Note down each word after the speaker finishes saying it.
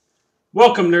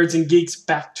Welcome, nerds and geeks,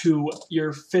 back to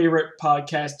your favorite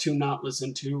podcast to not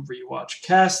listen to, Rewatch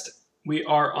Cast. We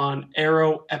are on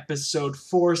Arrow Episode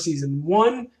 4, Season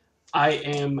 1. I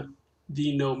am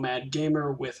the Nomad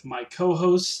Gamer with my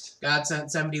co-host.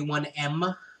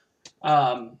 Godsent71M.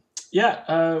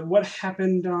 What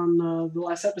happened on the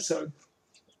last episode?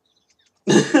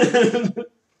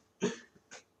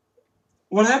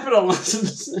 What happened on last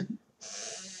episode?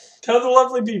 Tell the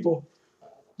lovely people.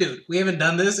 Dude, we haven't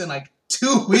done this in like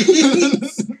 2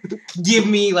 weeks. Give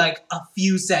me like a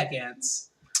few seconds.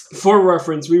 For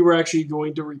reference, we were actually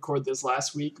going to record this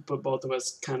last week, but both of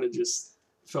us kind of just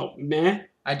felt meh.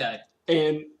 I died.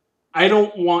 And I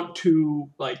don't want to,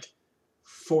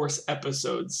 force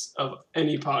episodes of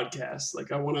any podcast.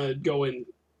 I want to go in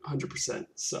 100%.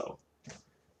 So,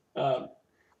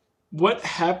 what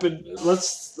happened?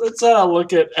 Let's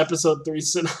look at episode 3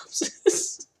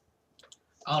 synopsis.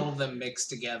 All of them mixed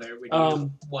together. We need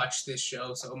to watch this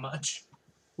show so much.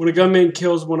 When a gunman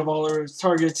kills one of Oliver's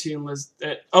targets, he enlists...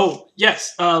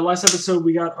 last episode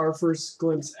we got our first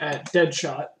glimpse at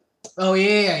Deadshot. Oh,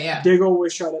 yeah. Diggle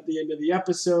was shot at the end of the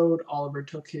episode. Oliver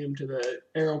took him to the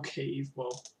Arrow Cave.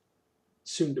 Well,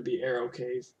 soon to be Arrow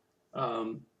Cave.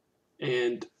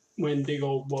 And when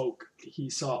Diggle woke, he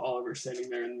saw Oliver standing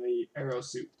there in the Arrow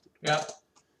suit. Yep.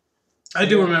 I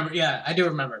do remember. Yeah, I do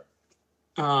remember.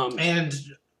 And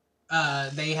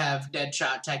they have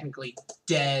Deadshot technically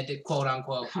dead, quote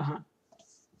unquote.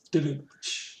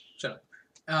 Shut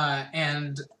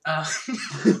up.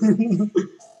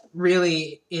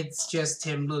 Really, it's just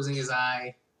him losing his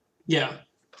eye. Yeah.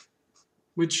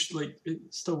 Which, it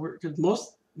still works, because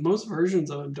most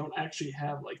versions of him don't actually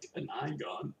have, an eye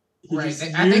gone. I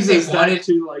think they wanted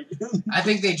to, I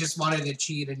think they just wanted to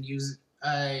cheat and use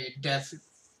Deadshot.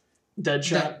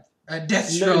 A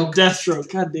Deathstroke. Deathstroke,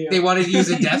 god damn. They wanted to use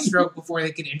a Deathstroke before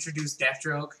they could introduce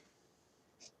Deathstroke.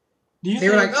 They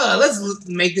were like, oh, let's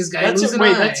make this guy lose an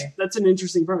eye. That's an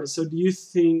interesting premise. So do you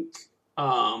think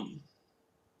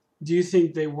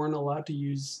they weren't allowed to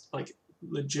use,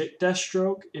 legit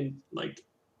Deathstroke in,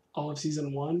 all of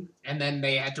Season 1? And then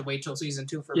they had to wait till Season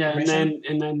 2 for permission?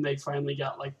 and then they finally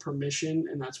got, permission,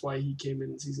 and that's why he came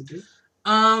in Season 2?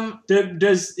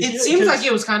 It seems like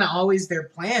it was kind of always their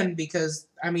plan because,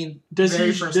 does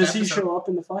he show up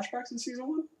in the flashbacks in Season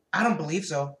 1? I don't believe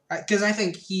so. Because I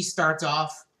think he starts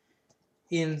off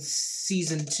in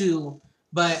Season 2,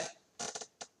 but,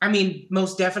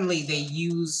 most definitely they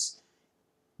use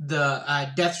the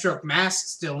Deathstroke mask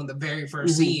still in the very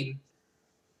first scene.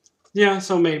 Yeah,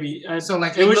 so maybe. It seems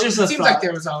like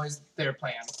there was always their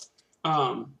plan.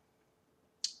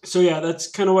 So yeah, that's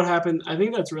kind of what happened. I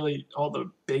think that's really all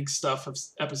the big stuff of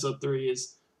episode 3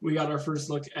 is we got our first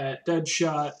look at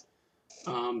Deadshot.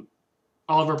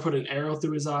 Oliver put an arrow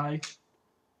through his eye.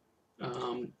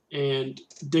 And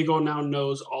Diggle now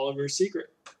knows Oliver's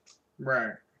secret.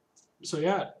 Right. So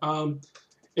yeah,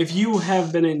 if you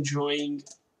have been enjoying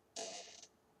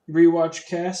Rewatch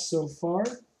Cast so far,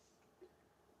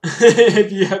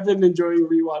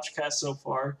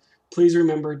 please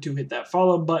remember to hit that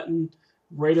follow button.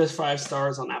 Rate us 5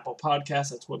 stars on Apple Podcasts.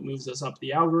 That's what moves us up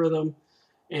the algorithm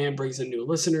and brings in new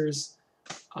listeners.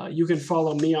 You can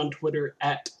follow me on Twitter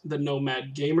at the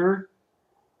Nomad Gamer,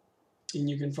 and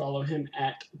you can follow him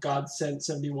at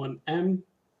Godsent71M.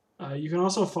 You can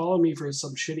also follow me for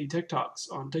some shitty TikToks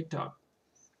on TikTok.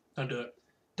 Don't do it.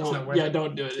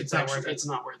 Don't do it. It's not worth it. It's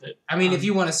not worth it. If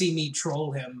you want to see me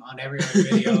troll him on every other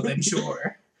video, then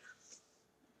sure.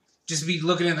 Just be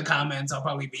looking in the comments. I'll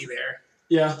probably be there.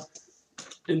 Yeah.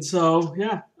 And so,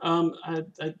 yeah, I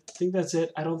think that's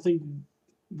it. I don't think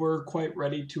we're quite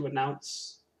ready to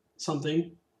announce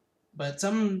something. But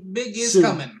something big is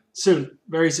coming. Soon.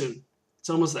 Very soon. It's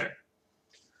almost there.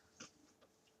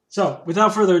 So,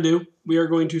 without further ado, we are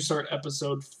going to start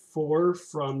episode 4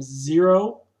 from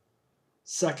 0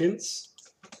 seconds.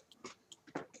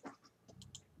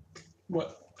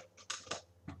 What?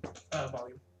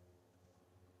 Volume.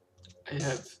 I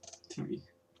have TV.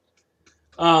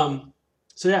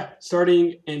 So yeah,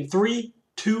 starting in 3,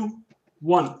 2,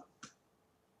 1.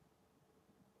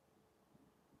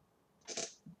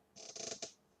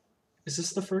 Is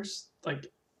this the first,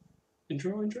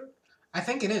 intro? I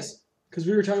think it is. Because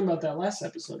we were talking about that last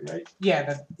episode, right? Yeah,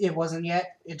 but it wasn't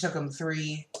yet. It took them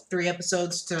three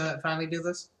episodes to finally do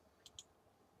this.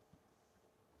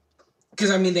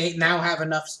 Because, they now have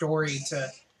enough story to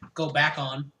go back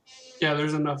on. Yeah,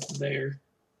 there's enough there.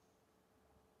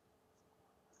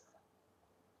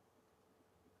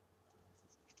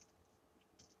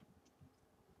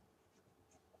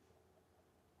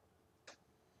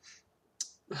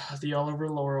 The Oliver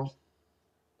Laurel.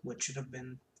 Which should have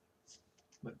been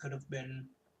what could have been.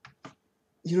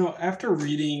 You know, after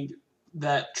reading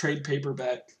that trade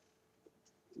paperback,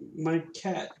 my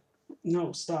cat.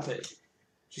 No, stop it.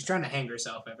 She's trying to hang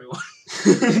herself, everyone.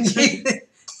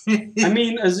 I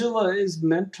mean, Azula is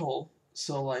mental,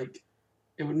 so like,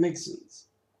 it would make sense.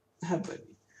 Have baby.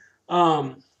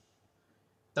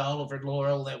 The Oliver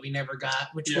Laurel that we never got,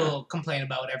 which we'll complain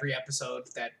about every episode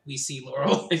that we see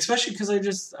Laurel. Especially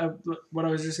because what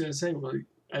I was just gonna say, like,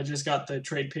 I just got the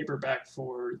trade paperback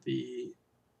for the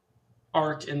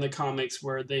arc in the comics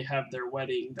where they have their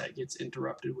wedding that gets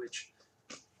interrupted, which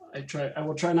I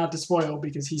will try not to spoil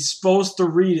because he's supposed to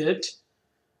read it.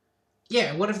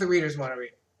 Yeah, what if the readers want to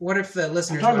read it? What if the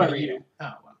listeners want to read it?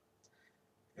 Oh, well.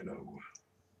 Hello.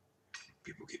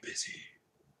 People get busy.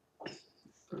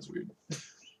 That's weird.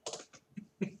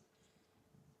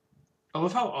 I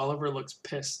love how Oliver looks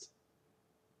pissed.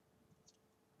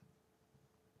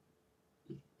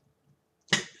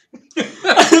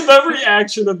 That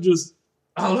reaction of just...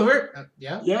 Oliver?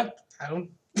 Yeah? Yeah. I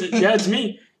don't... Yeah, it's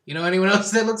me. You know anyone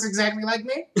else that looks exactly like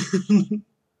me?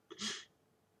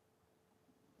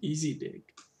 Easy dig.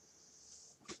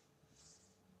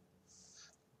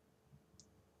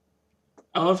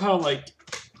 I love how, like,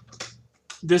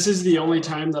 this is the only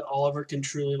time that Oliver can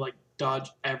truly, like, dodge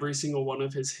every single one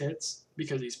of his hits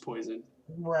because he's poisoned.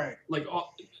 Right. Like,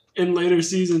 in later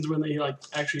seasons when they, like,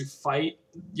 actually fight,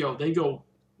 they go...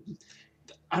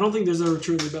 I don't think there's ever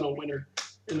truly been a winner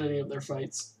in any of their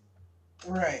fights.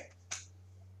 Right.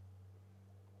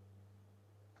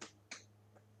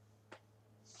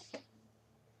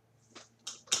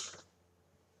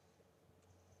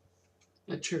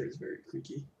 That chair is very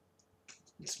creaky.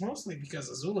 It's mostly because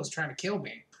Azula's trying to kill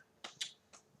me.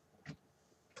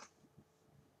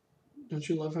 Don't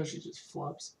you love how she just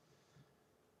flops?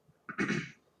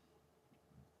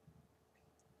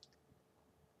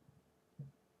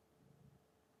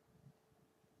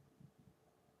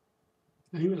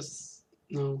 He was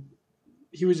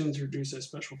introduced as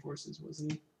Special Forces,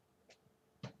 wasn't he?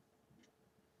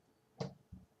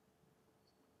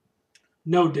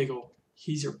 No, Diggle.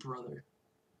 He's your brother.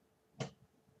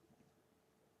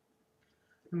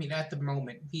 I mean, at the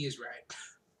moment, he is right.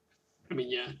 I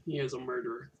mean, yeah, he is a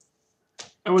murderer.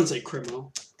 I wouldn't say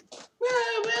criminal. Well,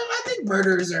 I think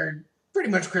murderers are pretty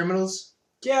much criminals.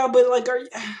 Yeah, but like,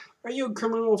 are you a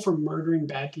criminal for murdering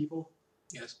bad people?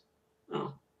 Yes.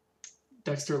 Oh,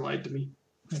 Dexter lied to me.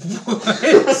 What?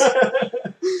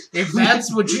 If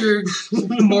that's what your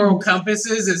moral compass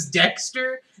is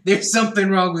Dexter, there's something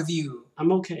wrong with you.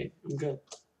 I'm okay. I'm good.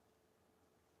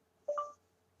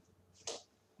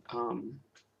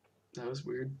 That was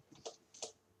weird.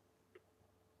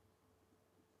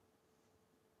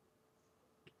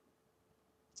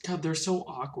 God, they're so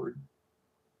awkward.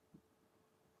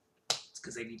 It's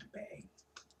because they need to bag.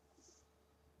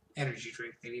 Energy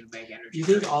drink. They need to bag energy. You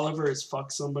think Oliver has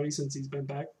fucked somebody since he's been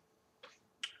back?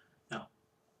 No.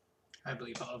 I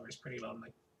believe Oliver's pretty lonely.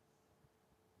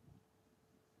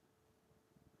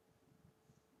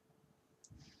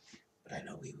 But I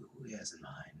know who he has in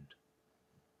mind.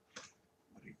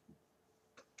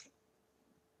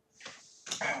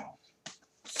 Ow.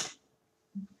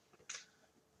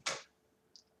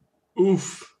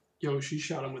 Oof. Yo, she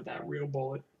shot him with that real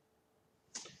bullet.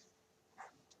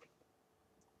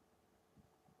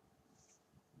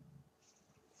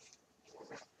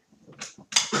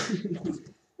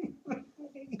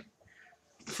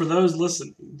 For those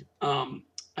listening,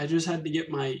 I just had to get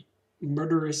my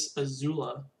murderous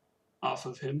Azula off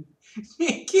of him.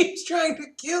 He keeps trying to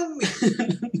kill me.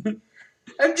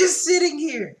 I'm just sitting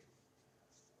here.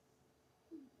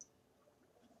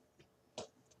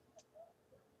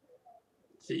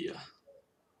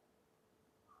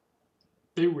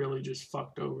 They really just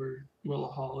fucked over Willa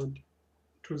Holland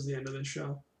towards the end of this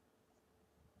show.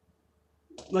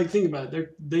 Like, think about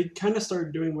it. They kind of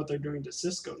started doing what they're doing to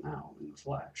Cisco now in The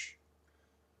Flash.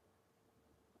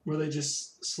 Where they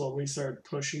just slowly started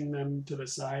pushing them to the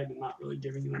side and not really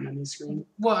giving them any screen.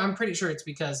 Well, I'm pretty sure it's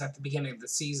because at the beginning of the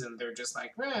season, they're just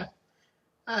like,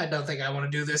 I don't think I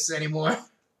want to do this anymore.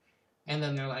 And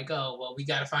then they're like, oh, well, we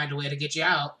got to find a way to get you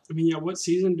out. I mean, yeah, what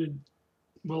season did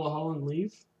Willa Holland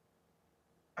leave?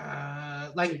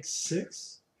 Like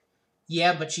 6?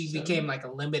 Yeah, but she became like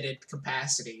a limited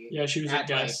capacity. Yeah, she was a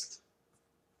guest.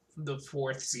 Like the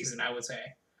 4th season, I would say.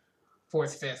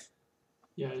 4th, 5th.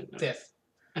 Yeah. 5th.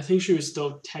 I think she was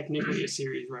still technically a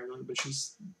series regular, but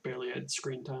she's barely had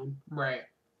screen time. Right.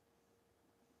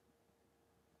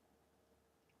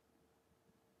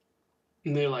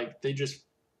 And they just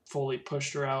fully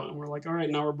pushed her out, and we're like, all right,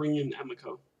 now we're bringing in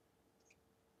Emiko.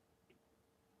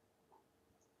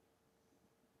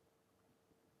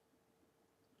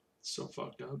 So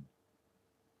fucked up.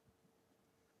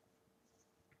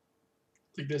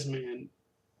 Like, this man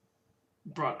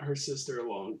brought her sister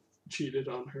along, cheated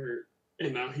on her,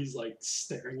 and now he's like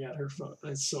staring at her phone.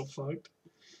 That's so fucked.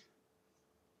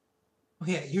 Oh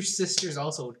yeah, your sister's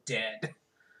also dead.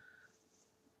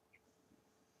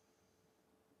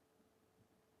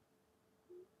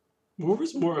 What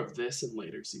was more of this in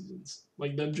later seasons?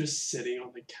 Like them just sitting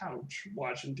on the couch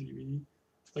watching TV.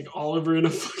 Like Oliver in a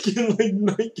fucking like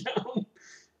nightgown.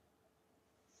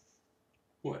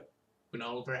 What? When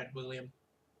Oliver had William.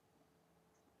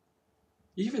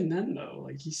 Even then though,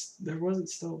 like there wasn't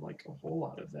still like a whole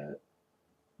lot of that.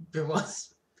 There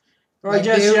was. Or like, I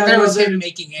guess there was him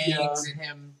making eggs and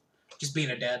him just being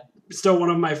a dad. Still, one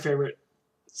of my favorite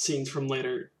scenes from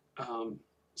later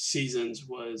seasons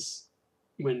was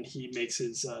when he makes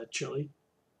his chili,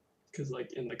 because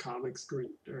like in the comics,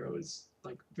 Green Arrow is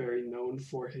like very known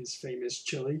for his famous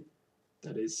chili,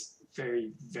 that is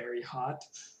very, very hot.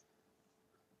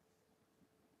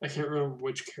 I can't remember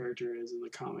which character it is in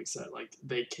the comics that like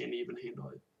they can't even handle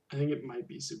it. I think it might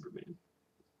be Superman.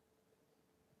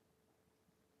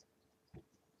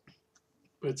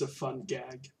 But it's a fun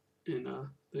gag in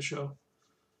the show.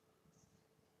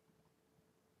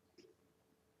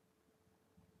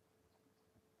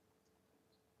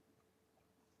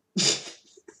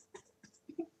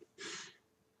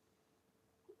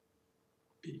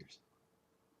 Beers.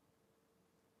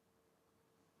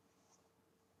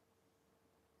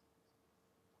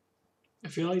 I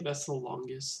feel like that's the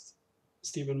longest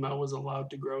Stephen Amell was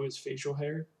allowed to grow his facial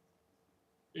hair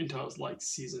until it was like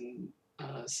season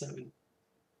 7.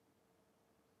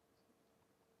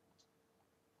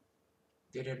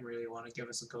 They didn't really want to give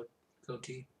us a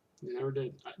goatee. They never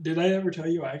did. Did I ever tell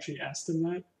you I actually asked him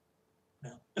that?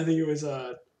 No. I think it was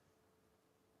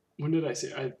when did I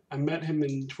say I met him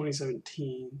in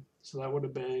 2017, so that would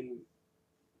have been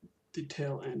the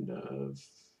tail end of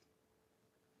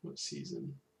what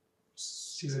season?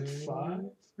 Season 5?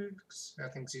 I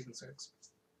think season 6.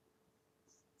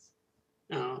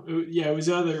 No, it was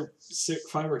either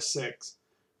 5 or 6.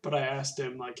 But I asked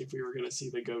him like if we were gonna see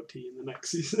the goatee in the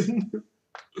next season.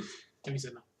 And he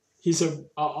said no. He said,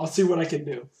 "I'll see what I can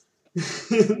do."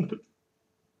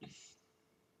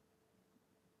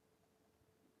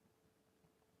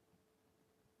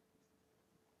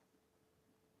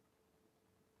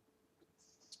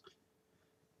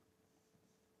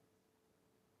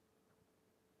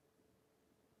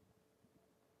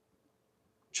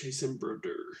 Jason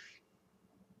Broder.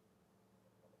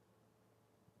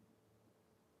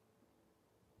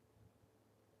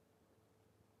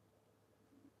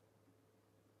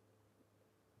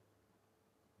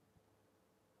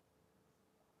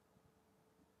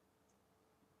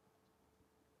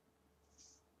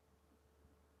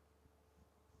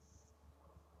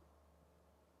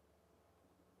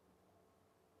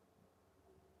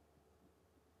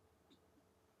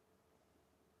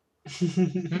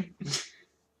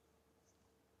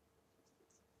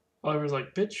 Oliver's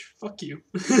like, "Bitch, fuck you."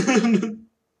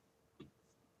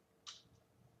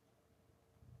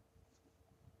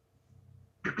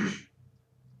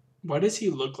 Why does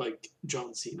he look like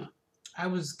John Cena? I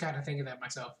was kind of thinking that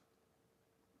myself.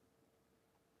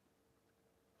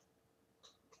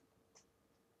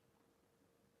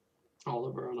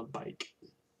 Oliver on a bike.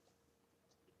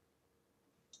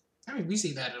 I mean, we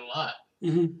see that a lot.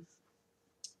 Mm-hmm.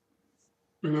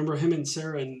 Remember him and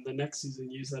Sarah in the next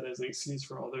season use that as an excuse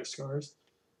for all their scars?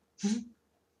 Oh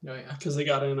yeah. Because they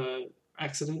got in an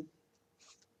accident.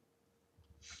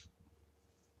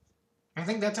 I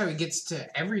think that's how he gets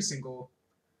to every single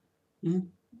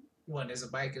one is a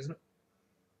bike, isn't it?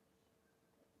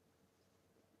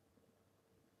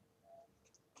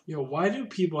 Yo, why do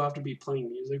people have to be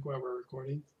playing music while we're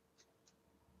recording?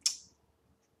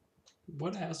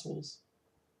 What assholes?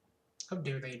 How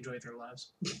dare they enjoy their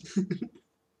lives?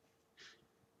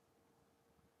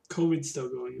 COVID's still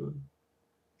going on.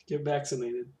 Get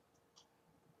vaccinated.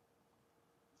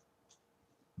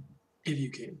 If you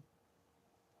can.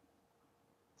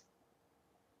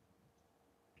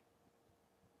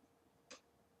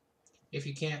 If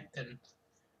you can't, then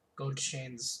go to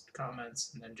Shane's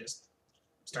comments and then just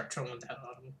start trolling that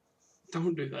out of him.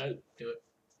 Don't do that. Do it.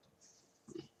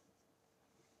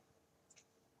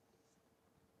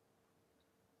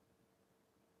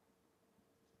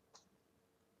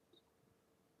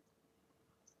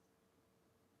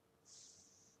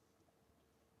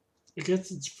 I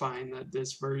guess it's fine that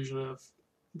this version of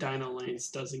Dinah Lance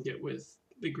doesn't get with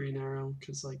the Green Arrow,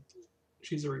 because, like,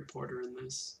 she's a reporter in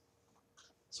this.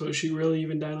 So is she really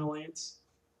even Dinah Lance?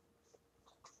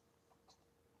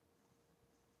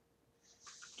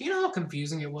 Do you know how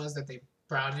confusing it was that they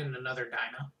brought in another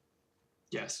Dinah?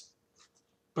 Yes.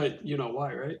 But you know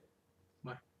why, right?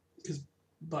 Why? Because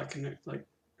Black Connect, like,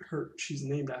 she's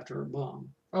named after her mom.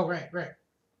 Oh, right.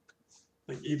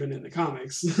 Like, even in the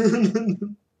comics.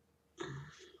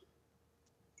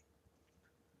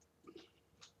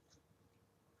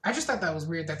 I just thought that was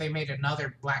weird that they made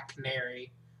another Black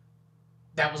Canary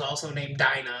that was also named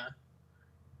Dinah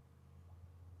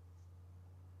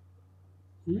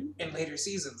in later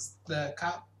seasons. The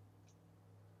cop.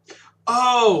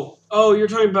 Oh, you're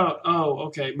talking about. Oh,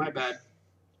 okay, my bad.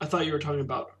 I thought you were talking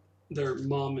about their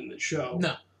mom in the show.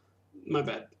 No. My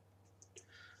bad.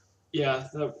 Yeah,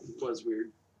 that was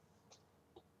weird.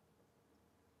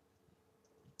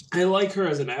 I like her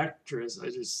as an actress.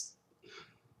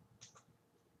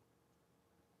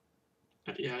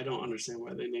 I don't understand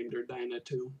why they named her Dinah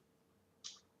too.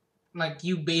 Like,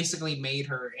 you basically made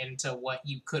her into what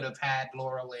you could have had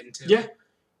Laurel into. Yeah.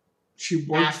 She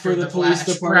worked After for the the police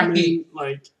Flash, department. right.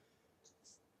 Like,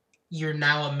 you're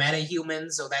now a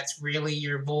metahuman, so that's really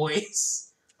your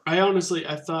voice. I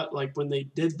thought, like, when they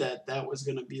did that, that was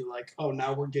going to be like, oh,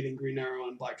 now we're getting Green Arrow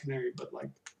and Black Canary, but, like...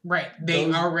 Right. They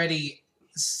already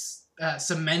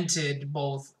cemented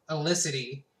both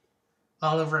Olicity,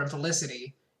 Oliver and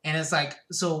Felicity, and it's like,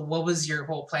 so what was your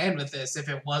whole plan with this if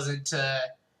it wasn't to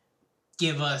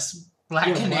give us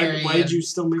Black Canary why did you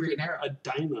still make Green it Arrow? a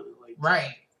Dinah? Like,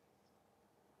 Right.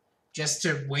 Just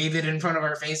to wave it in front of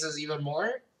our faces even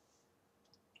more?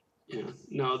 Yeah,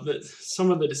 no,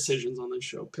 some of the decisions on this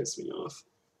show piss me off.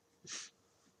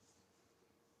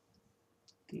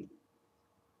 In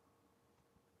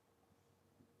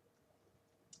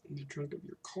the trunk of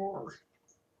your car.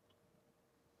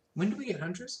 When do we get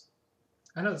Huntress?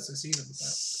 I know it's a season.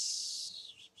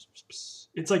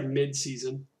 It's like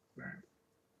mid-season. Right.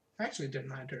 I actually didn't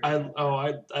mind her. I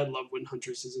love when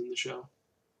Huntress is in the show.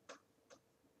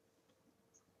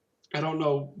 I don't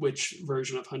know which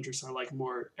version of Huntress I like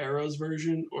more, Arrow's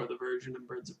version or the version in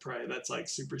Birds of Prey that's like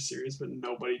super serious, but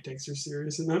nobody takes her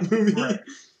serious in that movie. Right.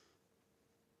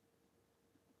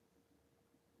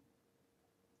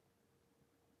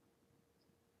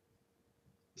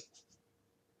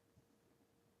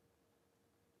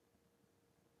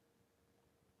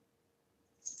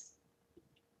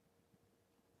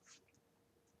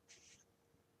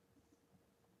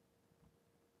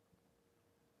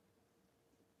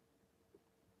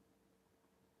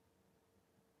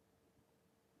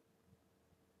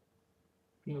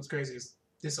 You know what's crazy is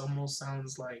this almost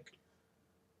sounds like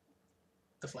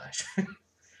The Flash.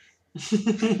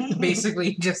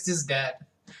 Basically, just his dad.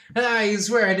 I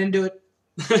swear I didn't do it.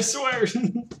 I swear.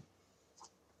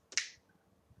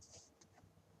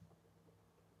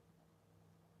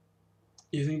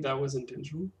 You think that was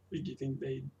intentional? Like, do you think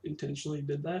they intentionally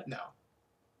did that? No.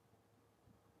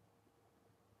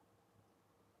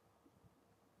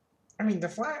 I mean, the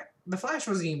Flash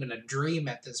wasn't even a dream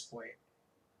at this point.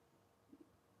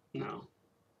 No.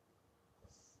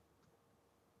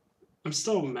 I'm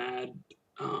still mad.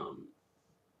 One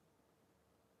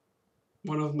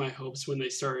of my hopes when they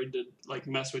started to like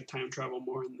mess with time travel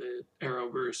more in the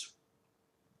Arrowverse,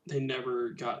 they never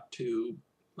got to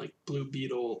like Blue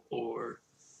Beetle or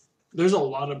there's a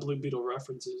lot of Blue Beetle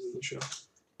references in the show,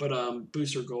 but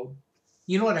Booster Gold.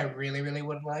 You know what I really, really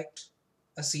would have liked?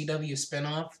 A CW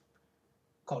spinoff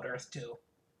called Earth 2.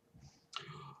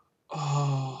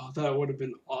 Oh, that would have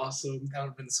been awesome. That would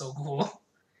have been so cool.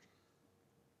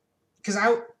 Because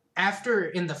after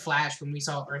in The Flash, when we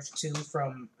saw Earth 2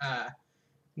 from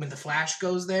when the Flash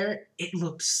goes there, it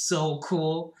looked so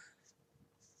cool.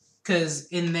 Because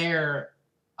in there,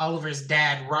 Oliver's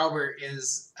dad, Robert,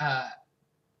 is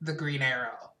the Green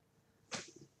Arrow.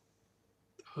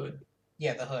 Hood.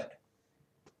 Yeah, the Hood.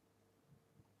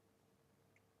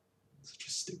 Such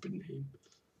a stupid name.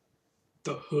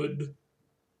 The Hood.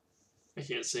 I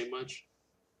can't say much.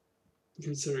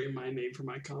 Considering my name for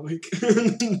my comic.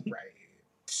 Right.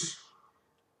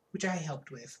 Which I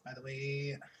helped with, by the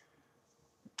way.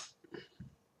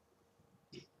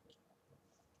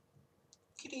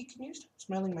 Kitty, can you stop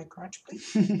smelling my crotch,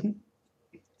 please?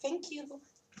 Thank you.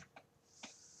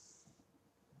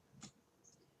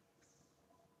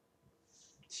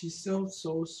 She's still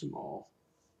so small.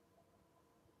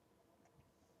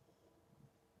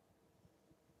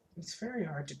 It's very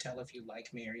hard to tell if you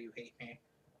like me or you hate me.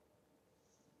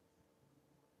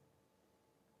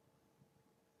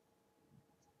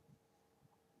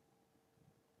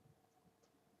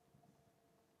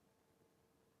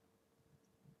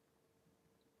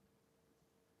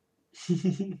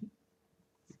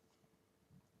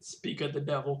 Speak of the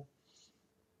devil.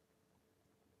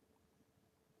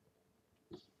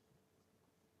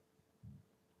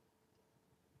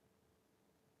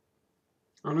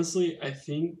 Honestly, I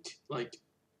think like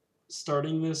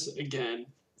starting this again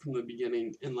from the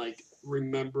beginning and like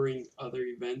remembering other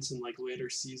events in like later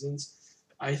seasons,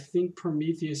 I think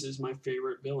Prometheus is my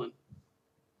favorite villain.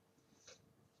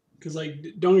 Cause like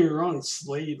don't get me wrong,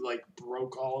 Slade like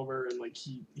broke Oliver and like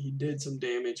he did some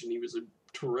damage and he was a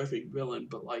terrific villain,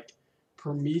 but like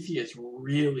Prometheus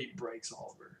really breaks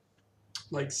Oliver.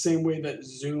 Like same way that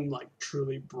Zoom like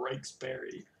truly breaks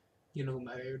Barry. You know who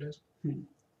my favorite is?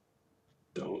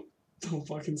 Don't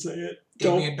fucking say it.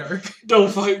 Damien Dark. Don't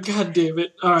fuck. God damn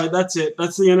it. All right, that's it.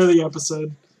 That's the end of the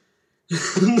episode.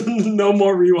 No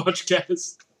more rewatch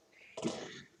cast.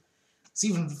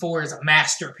 Season 4 is a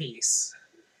masterpiece.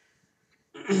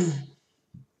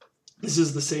 This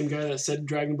is the same guy that said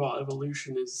Dragon Ball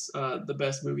Evolution is the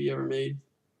best movie ever made.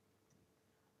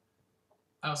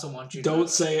 I also want you Don't to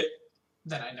say it.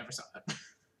 that I never saw it.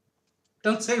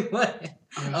 Don't say what?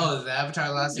 Oh, the Avatar: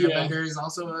 The Last Airbender is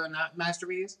also a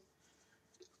masterpiece?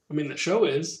 I mean, the show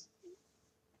is.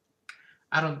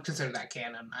 I don't consider that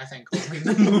canon. I think only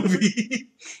the movie.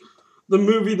 The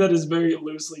movie that is very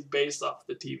loosely based off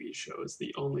the TV show is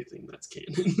the only thing that's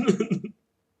canon.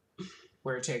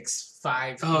 Where it takes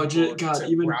 5 people to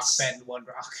even rock bend one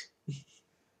rock.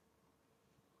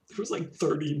 There was like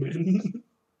 30 men.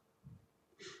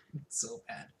 It's so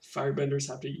bad. Firebenders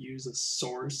have to use a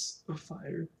source of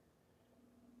fire.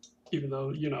 Even though,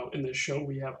 you know, in the show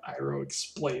we have Iroh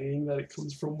explaining that it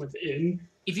comes from within.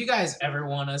 If you guys ever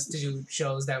want us to do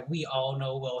shows that we all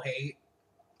know we'll hate,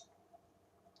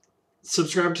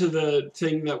 subscribe to the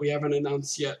thing that we haven't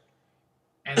announced yet.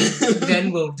 And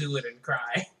then we'll do it and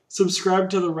cry. Subscribe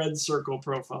to the Red Circle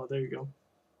profile. There you go.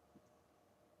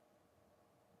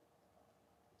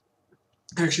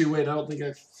 Actually, wait, I don't think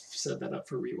I've set that up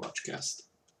for Rewatch Cast.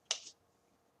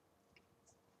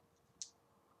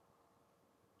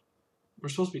 We're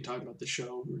supposed to be talking about the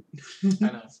show. I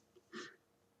know.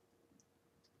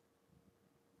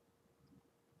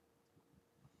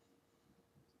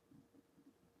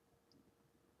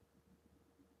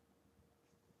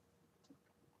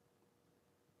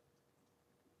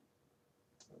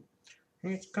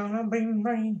 It's gonna be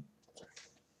rain.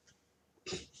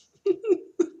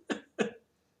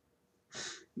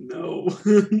 No.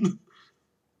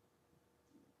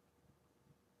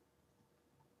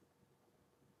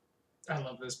 I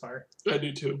love this part. I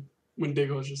do too. When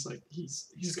Diggo's just like, he's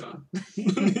gone.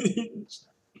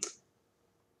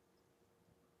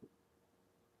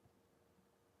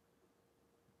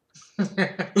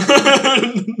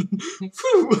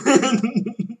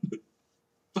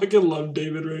 Fucking love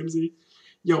David Ramsey.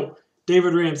 Yo,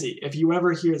 David Ramsey, if you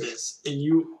ever hear this and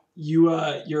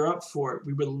you're up for it,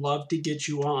 we would love to get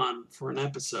you on for an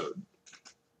episode.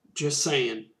 Just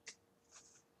saying.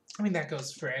 I mean, that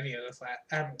goes for any of the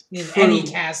any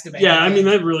cast of anything. Yeah, I mean,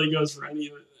 that really goes for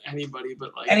anybody,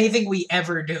 but like... anything we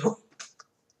ever do.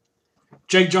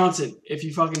 Jake Johnson, if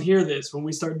you fucking hear this, when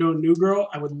we start doing New Girl,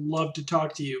 I would love to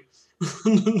talk to you.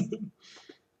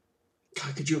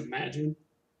 God, could you imagine?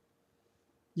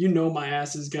 You know my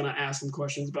ass is gonna ask him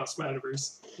questions about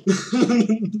Spider-Verse.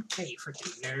 Hey,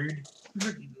 freaking nerd.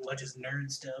 Freaking watches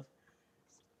nerd stuff.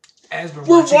 As we're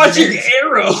watching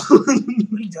Arrow! What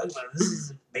are you talking about? This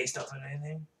isn't based off of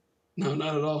anything. No,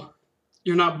 not at all.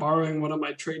 You're not borrowing one of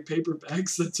my trade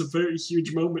paperbacks. That's a very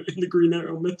huge moment in the Green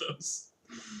Arrow mythos.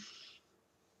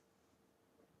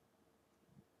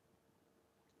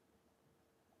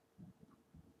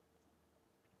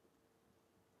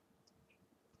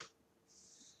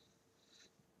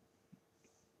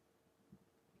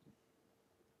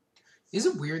 Is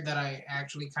it weird that I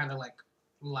actually kind of like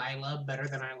Lila better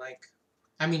than I like...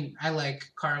 I mean, I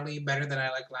like Carly better than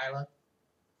I like Lila?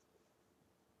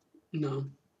 No.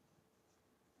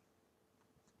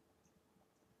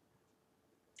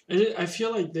 I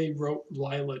feel like they wrote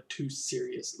Lila too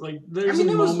serious. Like, there's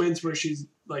moments where she's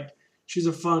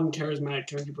a fun, charismatic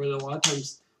character, but a lot of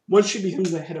times, once she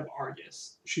becomes the head of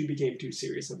Argus, she became too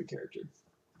serious of a character.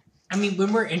 I mean,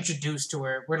 when we're introduced to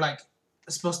her, we're like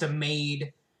supposed to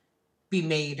be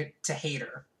made to hate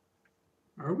her.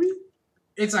 Are we?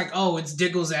 It's like, oh, it's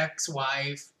Diggle's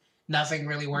ex-wife. Nothing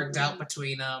really worked out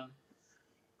between them.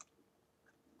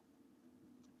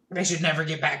 They should never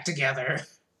get back together.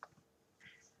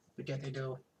 But yet they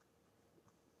do.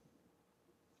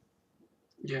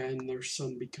 Yeah, and their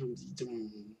son becomes... I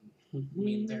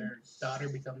mean, their daughter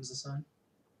becomes the son?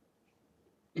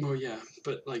 Oh, yeah,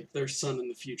 but, like, their son in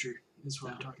the future is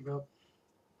what I'm talking about.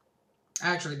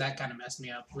 Actually, that kind of messed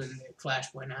me up when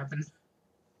Flashpoint happened.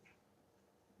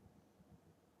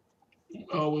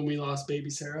 Oh, when we lost baby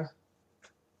Sarah?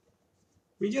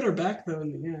 We get her back, though,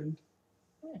 in the end.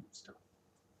 Yeah, still.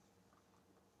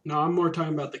 No, I'm more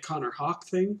talking about the Connor Hawk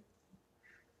thing.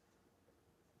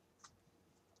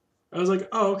 I was like,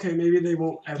 oh, okay, maybe they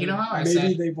won't ever. You know how I maybe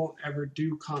said they won't ever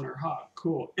do Connor Hawk.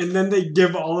 Cool. And then they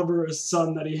give Oliver a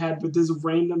son that he had with this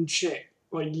random chick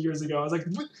like years ago. I was like,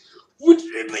 what?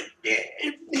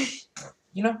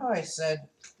 You know how I said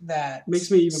that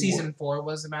Makes me even season 4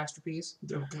 was the masterpiece?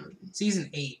 Oh, God. Season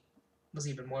 8 was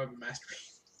even more of a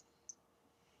masterpiece.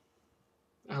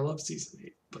 I love season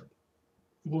 8, but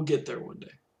we'll get there one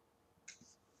day.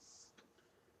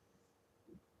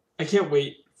 I can't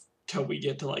wait till we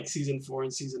get to like season 4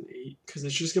 and season 8 because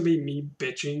it's just gonna be me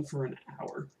bitching for an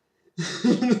hour.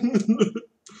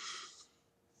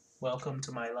 Welcome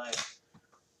to my life.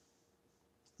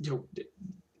 Yo,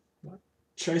 what?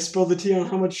 Should I spill the tea on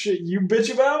how much shit you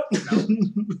bitch about?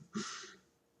 No.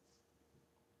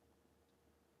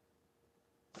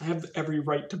 I have every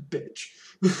right to bitch.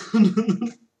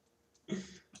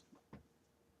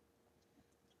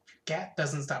 Cat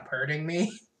doesn't stop hurting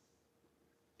me.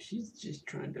 She's just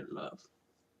trying to love.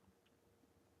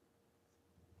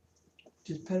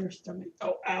 Just pet her stomach.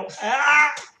 Oh, ow,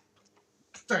 ah!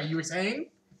 Sorry, you were saying?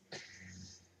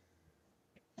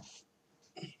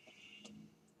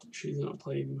 She's in a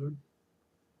playing mood.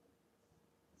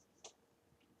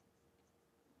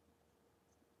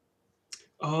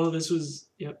 Oh, this is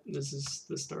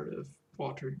the start of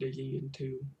Walter digging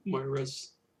into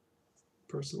Moira's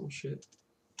personal shit.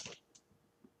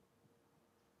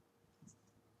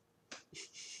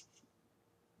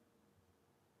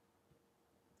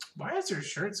 Why is her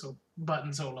shirt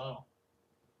button so low?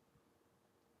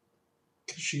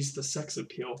 Because she's the sex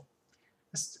appeal.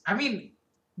 I mean,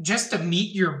 just to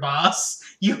meet your boss,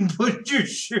 you put your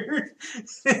shirt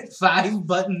 5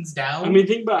 buttons down. I mean,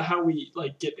 think about how we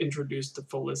like get introduced to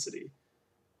Felicity.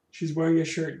 She's wearing a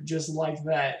shirt just like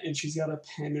that, and she's got a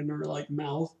pen in her like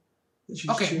mouth.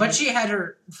 Okay, chewing. but she had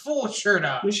her full shirt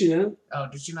on. No, she didn't. Oh,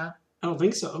 did she not? I don't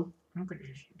think so. I'm pretty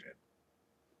sure she did.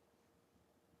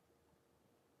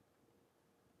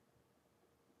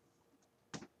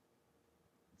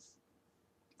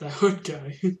 That hood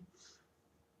guy.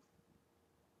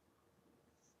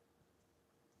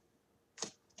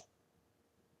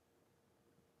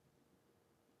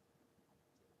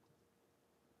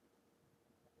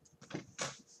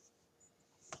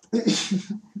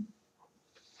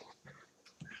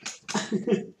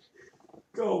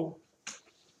 Go.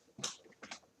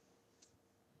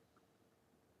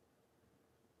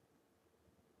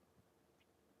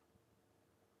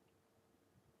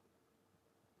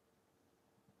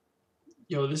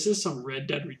 Yo, this is some Red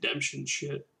Dead Redemption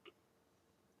shit.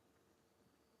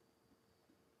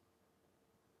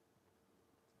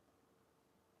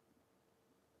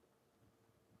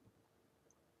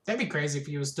 That'd be crazy if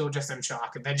he was still just in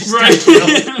shock and then just right.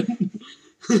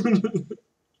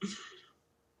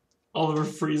 Oliver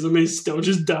frees him and he still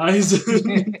just dies.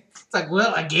 It's like,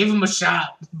 well, I gave him a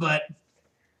shot, but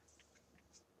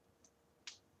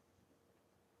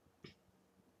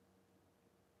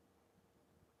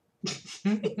I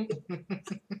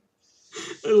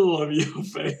love you,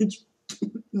 Phage.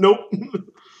 Nope.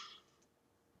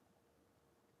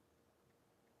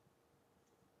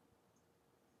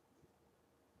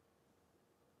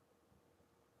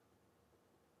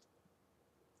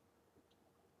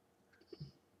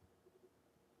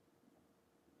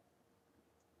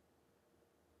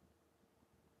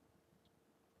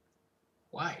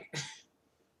 why?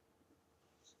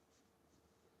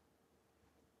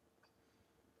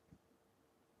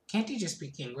 Can't he just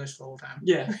speak English the whole time?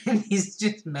 Yeah. He's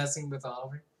just messing with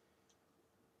Oliver.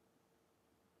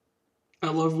 I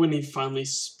love when he finally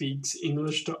speaks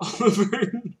English to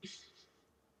Oliver.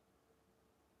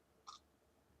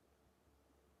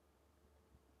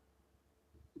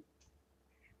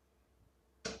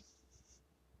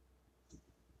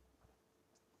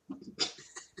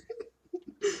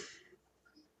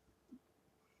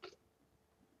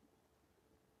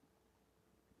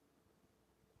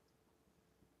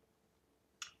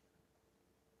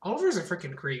 Oliver's a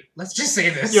freaking creep. Let's just say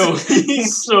this. Yo,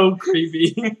 he's so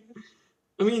creepy.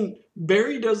 I mean,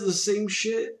 Barry does the same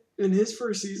shit in his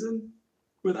first season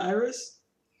with Iris.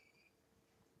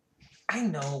 I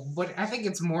know, but I think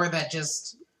it's more that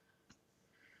just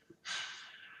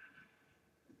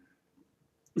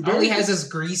all he has is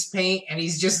grease paint, and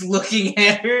he's just looking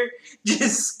at her,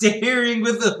 just staring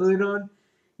with the hood on,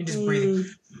 and just breathing.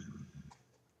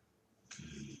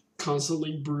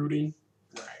 Constantly brooding.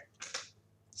 Right.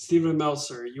 Stephen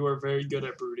Meltzer, you are very good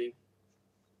at brooding.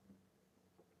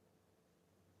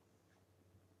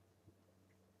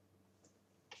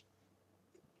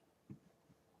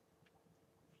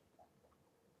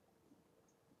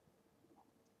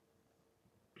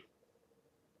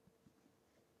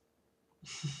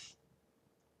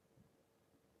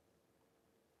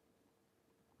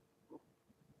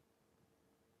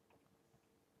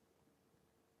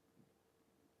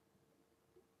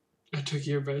 I took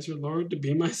your advice with Laura to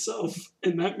be myself,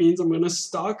 and that means I'm gonna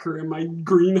stalk her in my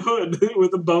green hood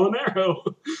with a bow and arrow.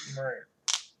 Right.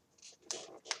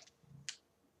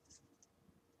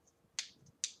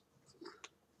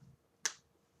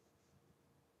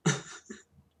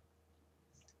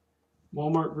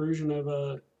 Walmart version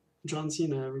of John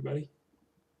Cena, everybody.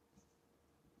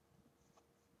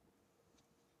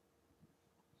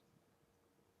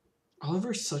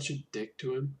 Oliver's such a dick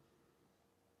to him.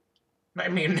 I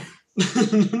mean,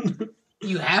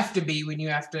 you have to be when you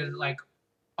have to, like,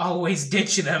 always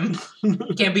ditch them.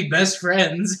 You can't be best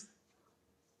friends.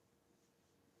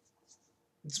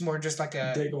 It's more just like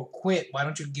a Diggle. quit. Why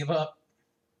don't you give up?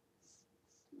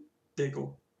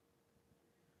 Diggle.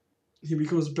 He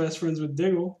becomes best friends with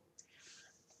Diggle.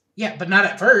 Yeah, but not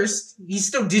at first. He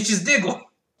still ditches Diggle.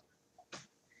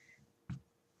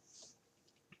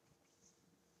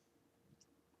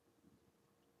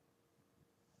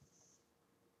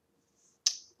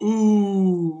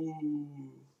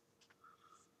 Ooh.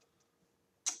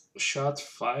 Shots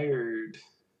fired.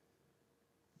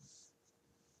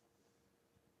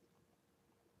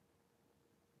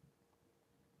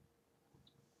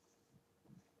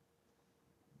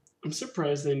 I'm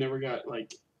surprised they never got,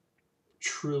 like,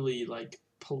 truly, like,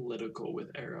 political with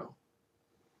Arrow.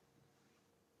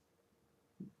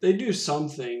 They do some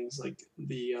things, like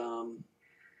the,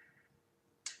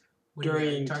 What are you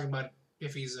during... talking about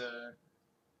if he's a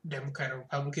Democrat or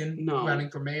Republican No. running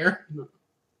for mayor?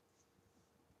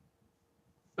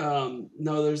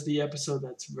 No, there's the episode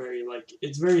that's very, like,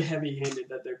 it's very heavy-handed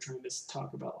that they're trying to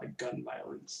talk about, like, gun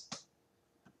violence.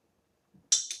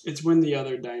 It's when the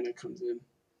other Dinah comes in.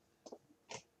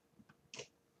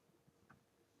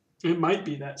 It might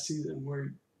be that season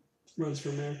where he runs for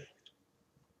mayor.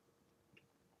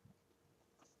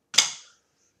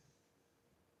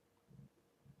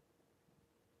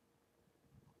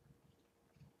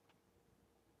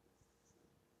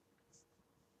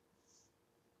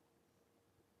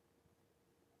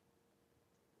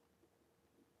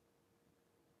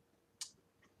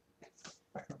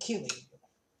 Killing.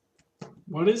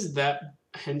 What is that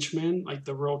henchman, like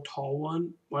the real tall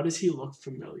one? Why does he look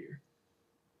familiar?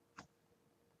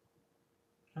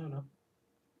 I don't know.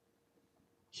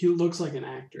 He looks like an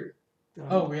actor.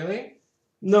 Oh, really?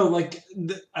 No, like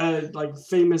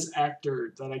famous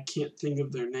actor that I can't think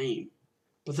of their name,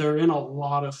 but they're in a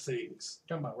lot of things.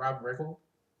 Talking about Rob Riggle?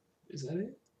 Is that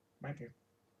it? Might be.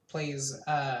 Plays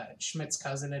Schmidt's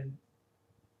cousin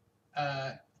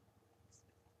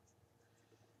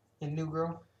in New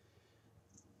Girl.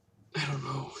 I don't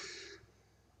know.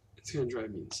 It's gonna drive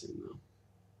me insane though.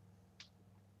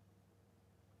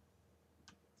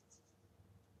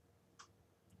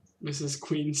 Mrs.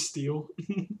 Queen Steel.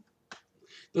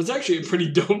 That's actually a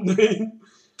pretty dope name.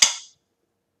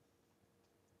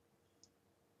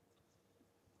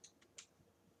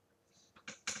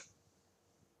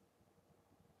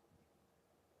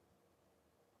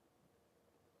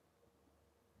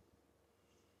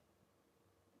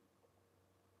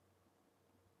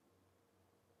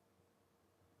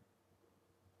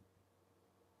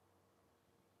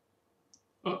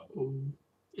 Uh-oh.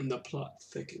 And the plot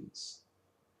thickens.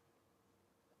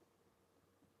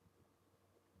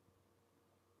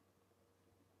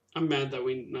 I'm mad that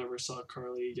we never saw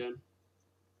Carly again.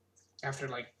 After,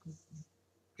 like,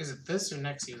 is it this or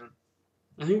next season?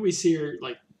 I think we see her,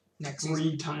 like, Next 3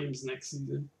 season. times next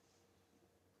season.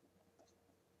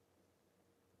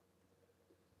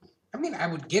 I mean, I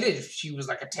would get it if she was,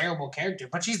 like, a terrible character,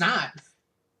 but she's not.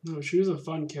 No, she was a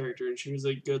fun character, and she was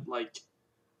a good, like,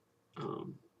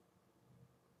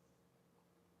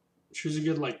 she was a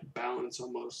good, like, balance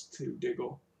almost to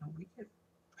Diggle.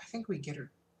 I think we get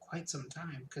her quite some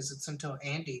time, because it's until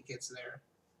Andy gets there.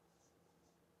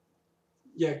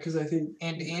 Yeah, because I think...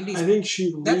 And Andy's... I think she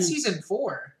leaves... That's season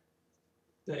 4.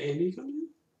 That Andy comes in?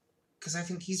 Because I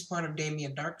think he's part of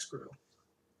Damien Dark's crew.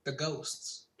 The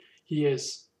Ghosts. He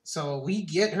is. So we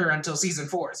get her until season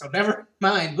 4, so never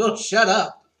mind, we'll shut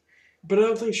up. But I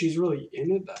don't think she's really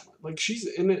in it that much. Like, she's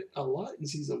in it a lot in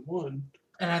season 1.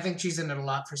 And I think she's in it a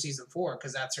lot for season 4,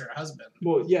 because that's her husband.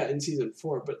 Well, yeah, in season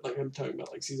 4, but, like, I'm talking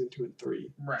about, like, season 2 and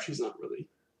 3. Right. She's not really.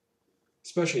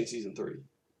 Especially in season 3.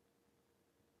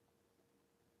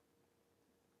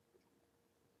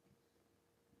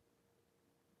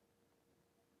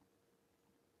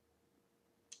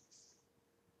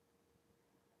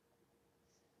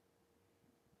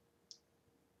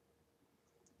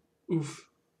 Oof.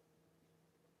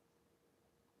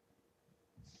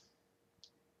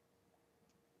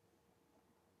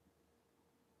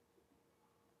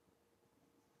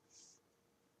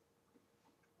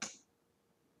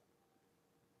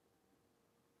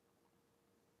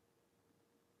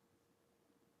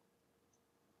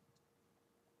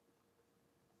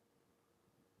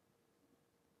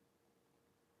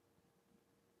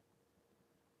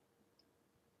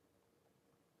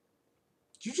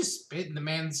 Did you just spit in the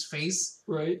man's face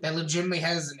Right? that legitimately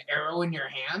has an arrow in your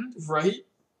hand? Right?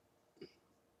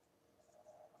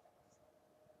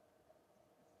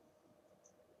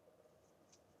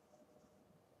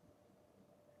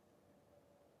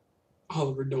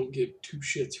 Oliver don't give two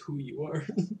shits who you are.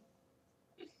 Did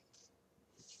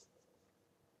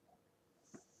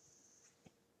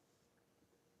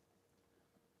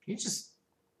you just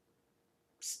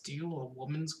steal a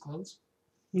woman's clothes?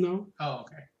 No? Oh,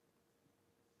 okay.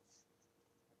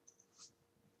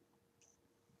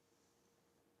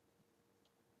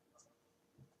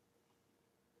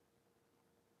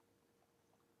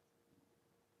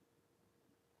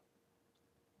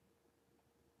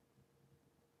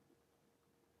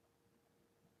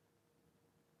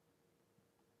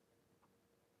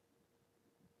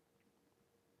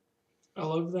 I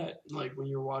love that, like, when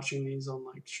you're watching these on,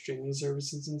 like, streaming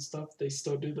services and stuff, they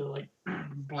still do the, like,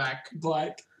 Black.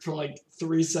 for, like,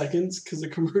 3 seconds because of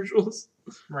commercials.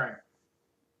 Right.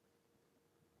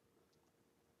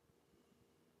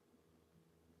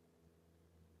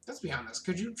 Let's be honest.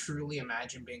 Could you truly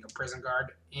imagine being a prison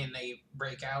guard in a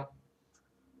breakout?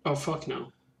 Oh, fuck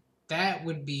no. That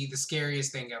would be the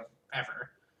scariest thing ever.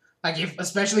 Like,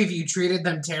 especially if you treated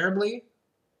them terribly.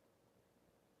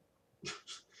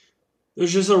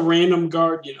 There's just a random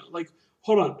guard, you know. Like,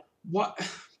 hold on. What?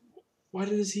 Why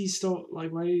does he still,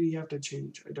 like, why did he have to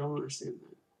change? I don't understand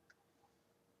that.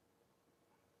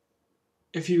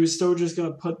 If he was still just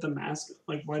gonna put the mask,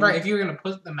 like, why? Right, if you were going to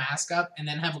put the mask up and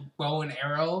then have a bow and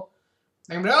arrow,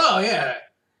 they'd be like, oh, yeah.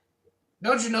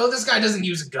 Don't you know this guy doesn't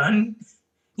use a gun?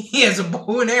 He has a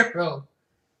bow and arrow.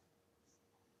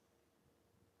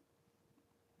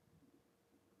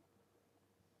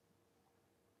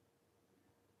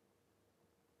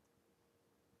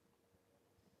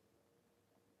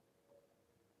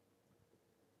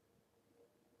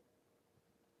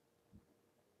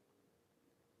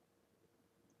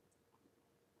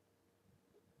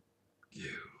 You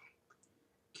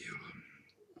kill him.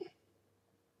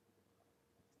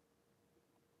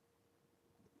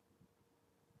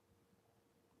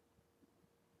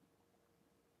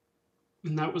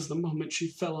 And that was the moment she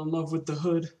fell in love with the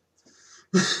hood.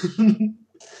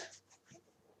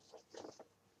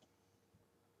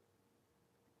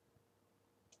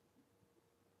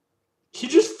 He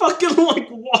just fucking, like,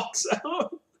 walks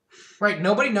out. Right,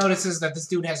 nobody notices that this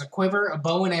dude has a quiver, a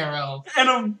bow and arrow.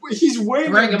 And he's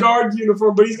wearing a guard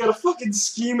uniform, but he's got a fucking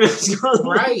ski mask on.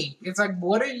 Right. It's like,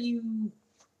 what are you...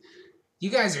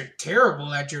 You guys are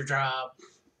terrible at your job.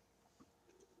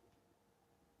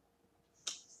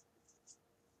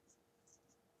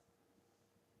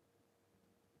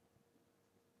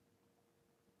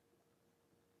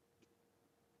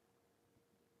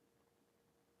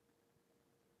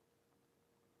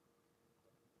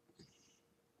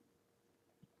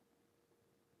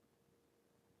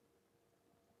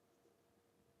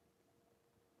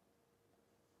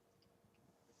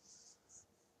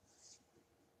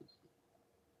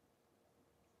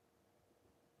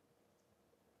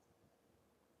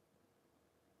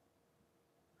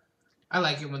 I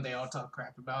like it when they all talk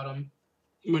crap about him.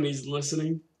 When he's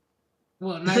listening.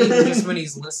 Well, not even just when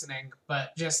he's listening,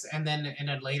 but just, and then in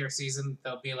a later season,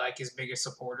 they'll be like his biggest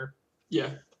supporter.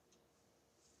 Yeah.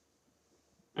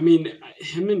 I mean,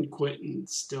 him and Quentin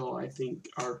still, I think,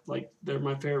 are, like, they're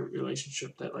my favorite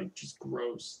relationship that, like, just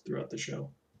grows throughout the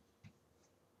show.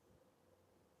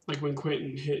 Like, when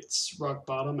Quentin hits rock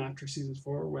bottom after season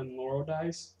 4, when Laurel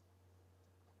dies.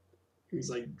 He's,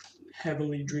 like,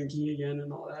 heavily drinking again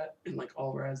and all that. And, like,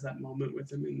 Oliver has that moment with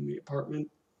him in the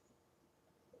apartment.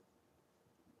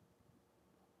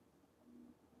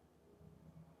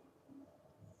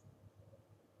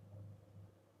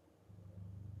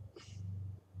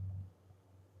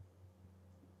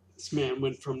 This man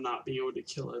went from not being able to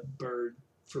kill a bird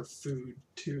for food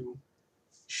to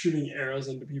shooting arrows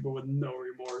into people with no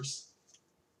remorse.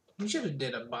 We should have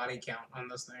did a body count on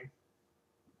this thing.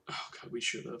 Oh, God, we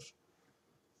should have.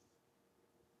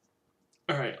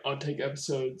 Alright, I'll take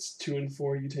episodes 2 and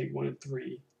 4, you take 1 and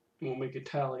 3, and we'll make a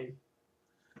tally.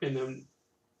 And then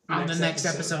on the next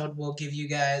episode, we'll give you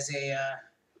guys a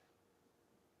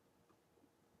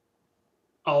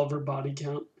Oliver body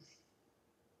count.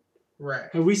 Right.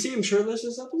 Have we seen him shirtless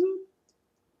this episode?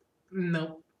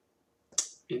 Nope.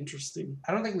 Interesting.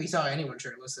 I don't think we saw anyone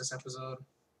shirtless this episode.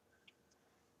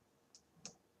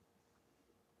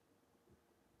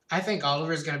 I think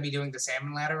Oliver's going to be doing the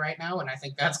salmon ladder right now, and I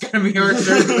think that's going to be our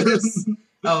shirtless.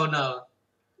 Oh, no.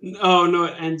 Oh, no,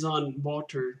 it ends on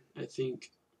Walter, I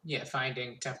think. Yeah,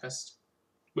 finding Tempest.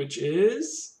 Which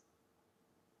is...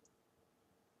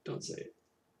 Don't say it.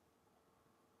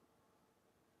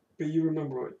 But you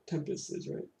remember what Tempest is,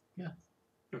 right? Yeah.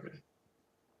 Okay.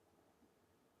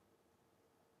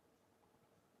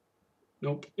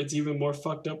 Nope, it's even more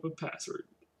fucked up with password.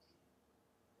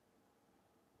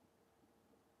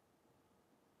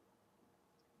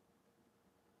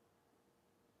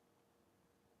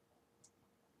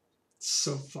 It's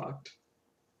so fucked.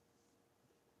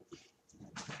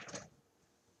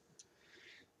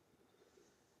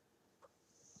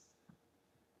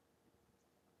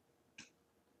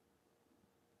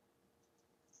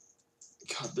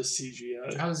 God, the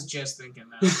CGI. I was just thinking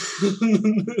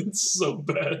that. It's so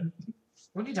bad.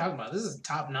 What are you talking about? This is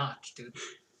top notch, dude.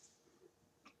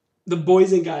 The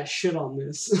boys ain't got shit on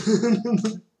this.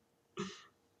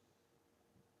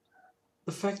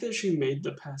 The fact that she made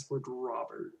the password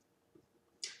Robert.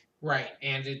 Right,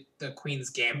 and the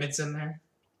Queen's Gambit's in there.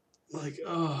 Like,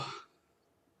 oh.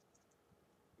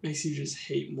 Makes you just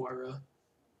hate Moira.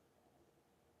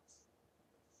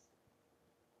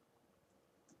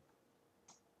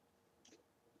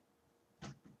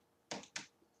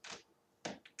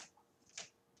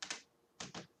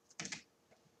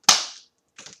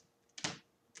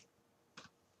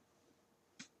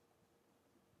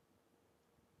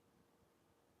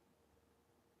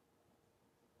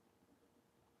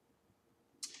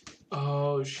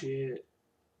 Oh, shit.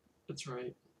 That's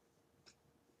right.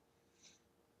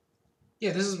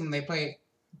 Yeah, this is when they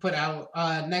put out.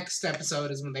 Next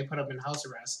episode is when they put him in house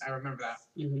arrest. I remember that.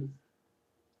 Mm-hmm.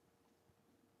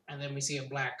 And then we see a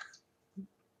black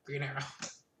Green Arrow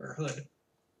or Hood.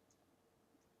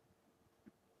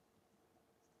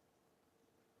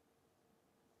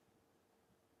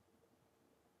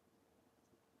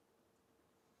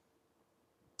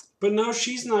 But now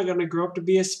she's not gonna grow up to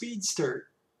be a speedster.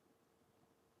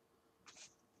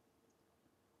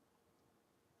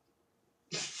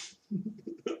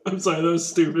 I'm sorry, that was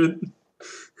stupid.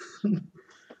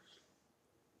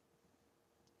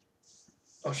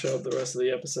 I'll show up the rest of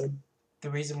the episode. The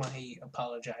reason why he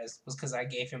apologized was because I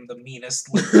gave him the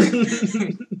meanest look.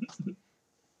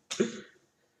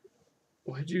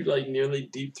 Why'd you nearly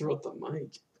deep throat the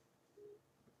mic?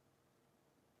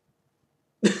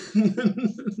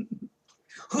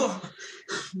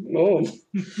 Mom,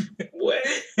 wait.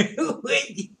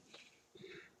 Wait.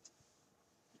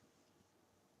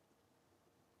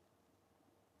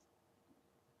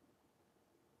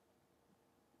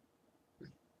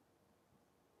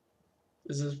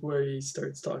 Is this where he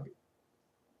starts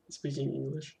speaking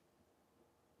English?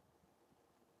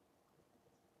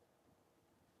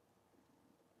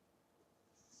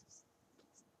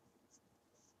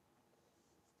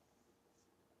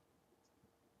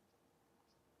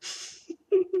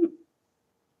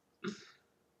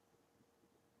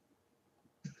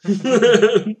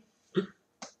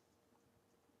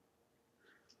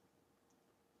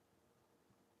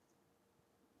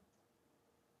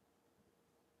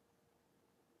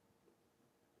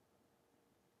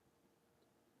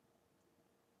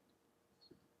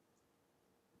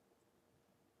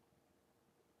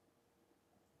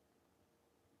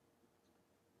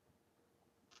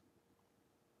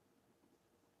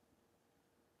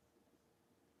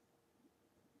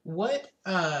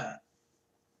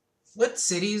 What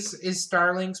cities is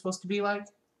Starling supposed to be like?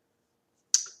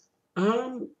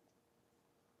 I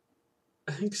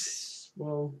think,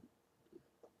 well,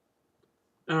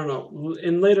 I don't know.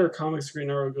 In later comics, Green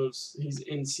Arrow he's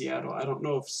in Seattle. I don't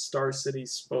know if Star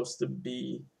City's supposed to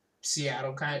be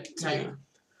Seattle kind of type. Yeah.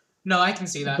 No, I can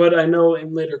see that. But I know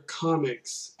in later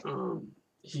comics,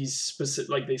 he's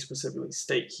they specifically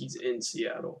state he's in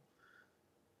Seattle.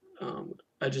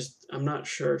 I'm not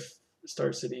sure if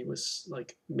Star City was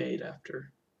made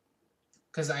after.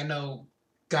 Because I know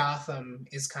Gotham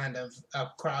is kind of a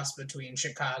cross between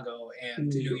Chicago and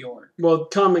New York. Well,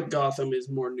 comic Gotham is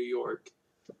more New York.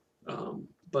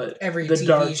 But every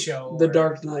TV show. The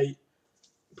Dark Knight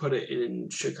put it in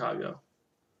Chicago.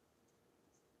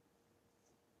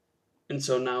 And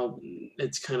so now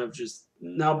it's kind of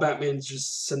now Batman's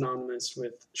just synonymous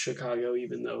with Chicago,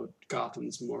 even though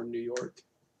Gotham's more New York.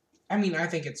 I mean, I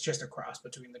think it's just a cross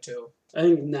between the two. I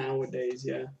think nowadays,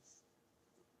 yeah.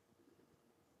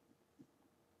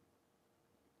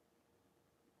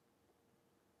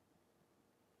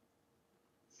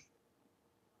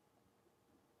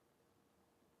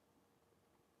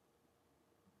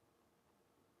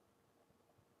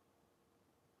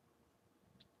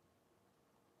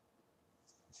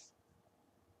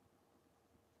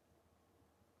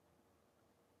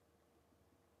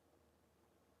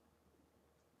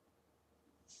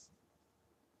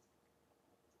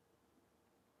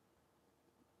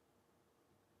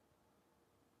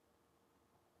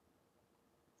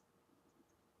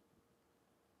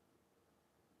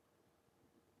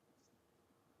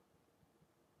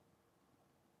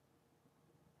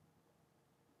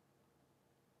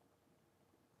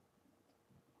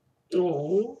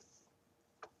 Oh,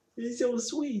 he's so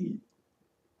sweet.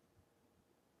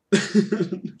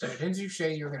 Sorry, didn't you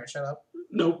say you were gonna shut up?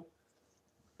 Nope.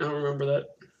 I don't remember that.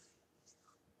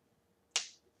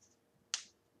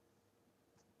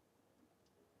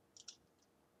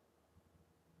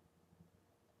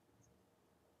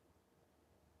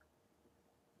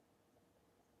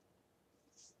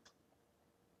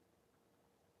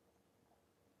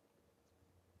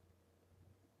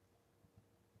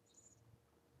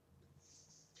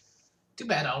 Too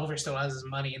bad Oliver still has his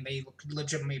money and they could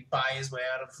legitimately buy his way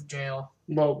out of jail.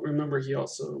 Well, remember he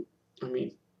also, I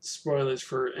mean, spoilers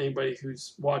for anybody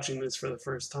who's watching this for the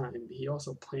first time, he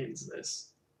also plans this.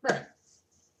 Right.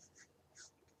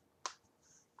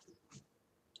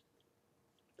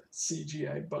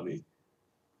 CGI bunny.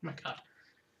 Oh my god.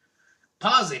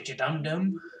 Pause it, you dum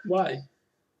dum. Why?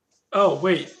 Oh,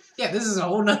 wait. Yeah, this is a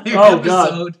whole nother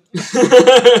episode.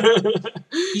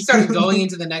 He started going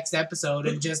into the next episode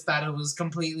and just thought it was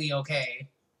completely okay.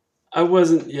 I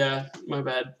wasn't, yeah, my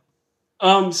bad.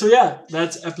 So yeah,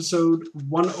 that's episode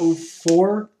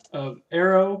 104 of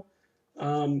Arrow.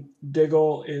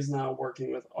 Diggle is now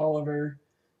working with Oliver.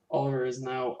 Oliver is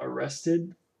now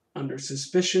arrested under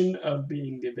suspicion of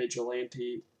being the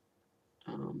vigilante.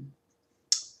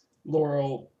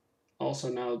 Laurel also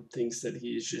now thinks that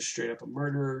he's just straight up a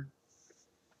murderer.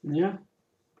 Yeah.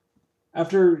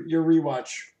 After your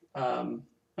rewatch of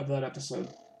that episode,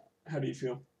 how do you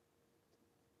feel?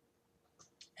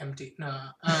 Empty. No.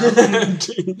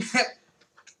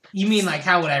 You mean like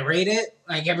how would I rate it?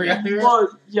 Like every other?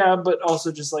 Well, yeah, but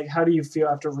also just like how do you feel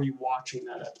after rewatching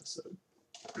that episode?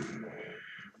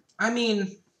 I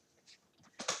mean,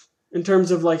 in terms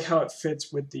of like how it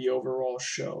fits with the overall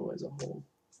show as a whole.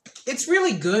 It's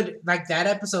really good. Like that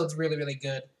episode's really, really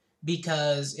good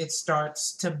because it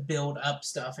starts to build up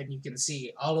stuff, and you can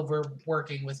see Oliver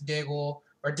working with Diggle,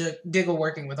 or Diggle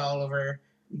working with Oliver.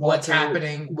 What's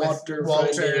happening with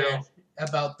Walter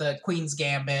about the Queen's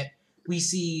Gambit. We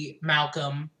see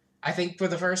Malcolm, I think, for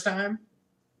the first time.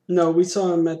 No, we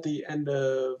saw him at the end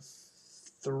of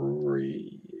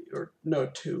 2.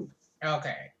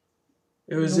 Okay.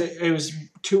 It was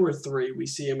 2 or 3. We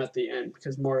see him at the end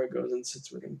because Moira goes and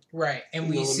sits with him. Right, and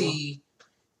we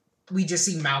just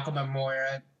see Malcolm and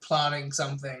Moira plotting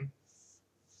something.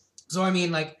 So I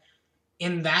mean, like,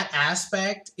 in that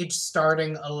aspect, it's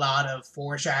starting a lot of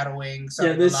foreshadowing.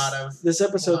 This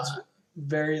episode's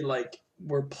very like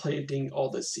we're planting all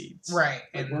the seeds. Right,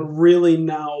 like, and we're really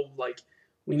now like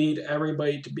we need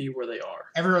everybody to be where they are.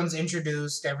 Everyone's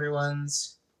introduced.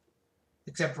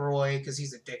 Except Roy because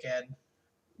he's a dickhead.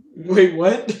 Wait,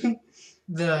 what?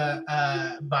 The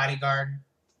bodyguard.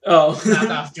 Oh.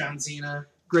 Knockoff John Cena.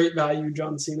 Great value,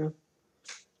 John Cena.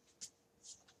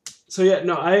 So yeah,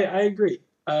 no, I agree.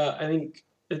 I think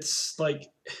it's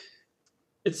like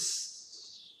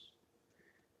it's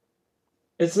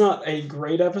not a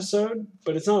great episode,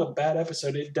 but it's not a bad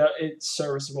episode. It's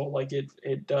serviceable. Like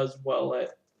it does well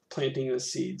at planting the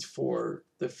seeds for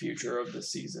the future of the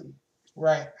season.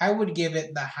 Right. I would give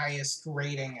it the highest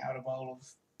rating out of all of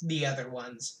the other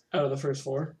ones. Out of the first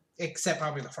 4? Except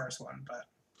probably the first one, but...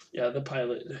 Yeah,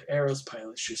 Arrow's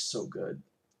pilot's just so good.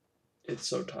 It's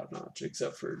so top-notch,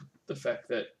 except for the fact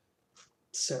that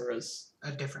Sarah's...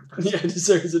 a different person. Yeah,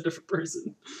 Sarah's a different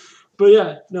person. But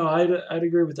yeah, no, I'd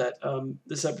agree with that.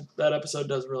 That episode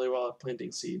does really well at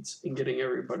planting seeds and getting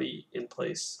everybody in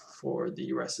place for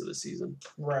the rest of the season.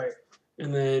 Right.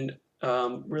 And then...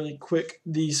 really quick,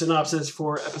 the synopsis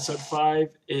for episode 5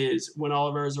 is when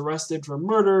Oliver is arrested for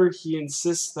murder, he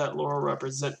insists that Laura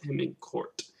represent him in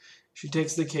court. She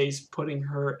takes the case, putting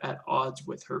her at odds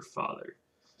with her father.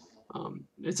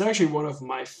 It's actually one of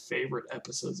my favorite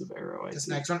episodes of Arrow. This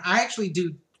next one,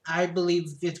 I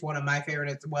believe it's one of my favorite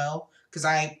as well, because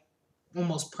I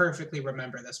almost perfectly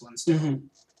remember this one still.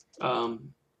 Mm-hmm.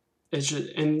 It's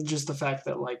just the fact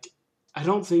that like I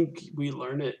don't think we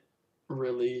learn it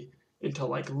really until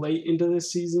like late into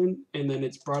this season, and then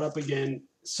it's brought up again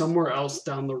somewhere else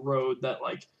down the road that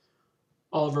like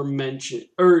Oliver mentioned,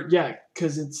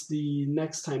 because it's the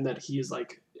next time that he is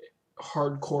like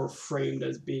hardcore framed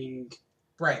as being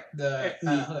right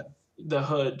the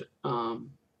hood.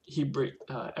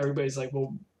 Everybody's like,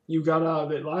 well, you got out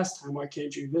of it last time, why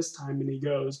can't you this time? And he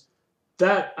goes,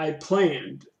 that I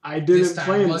planned. I didn't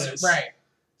plan this. Right.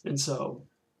 And so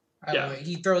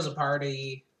he throws a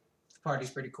party.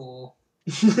 Party's pretty cool.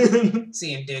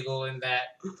 Seeing Diggle in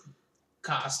that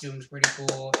costume's pretty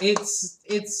cool.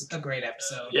 It's a great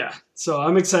episode. Yeah. So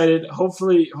I'm excited.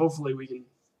 Hopefully we can,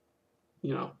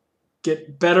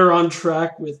 get better on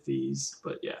track with these.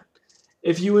 But yeah.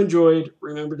 If you enjoyed,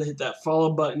 remember to hit that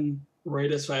follow button.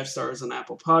 rate us 5 stars on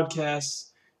Apple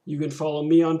Podcasts. You can follow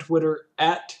me on Twitter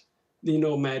at the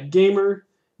Nomad Gamer.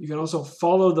 You can also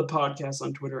follow the podcast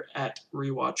on Twitter at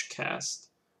RewatchCast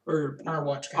or Our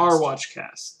Watchcast. Our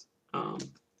Watchcast.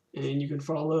 And you can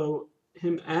follow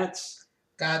him at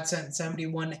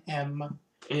Godsent71M.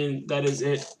 And that is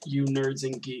it, you nerds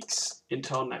and geeks.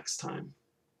 Until next time,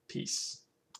 peace.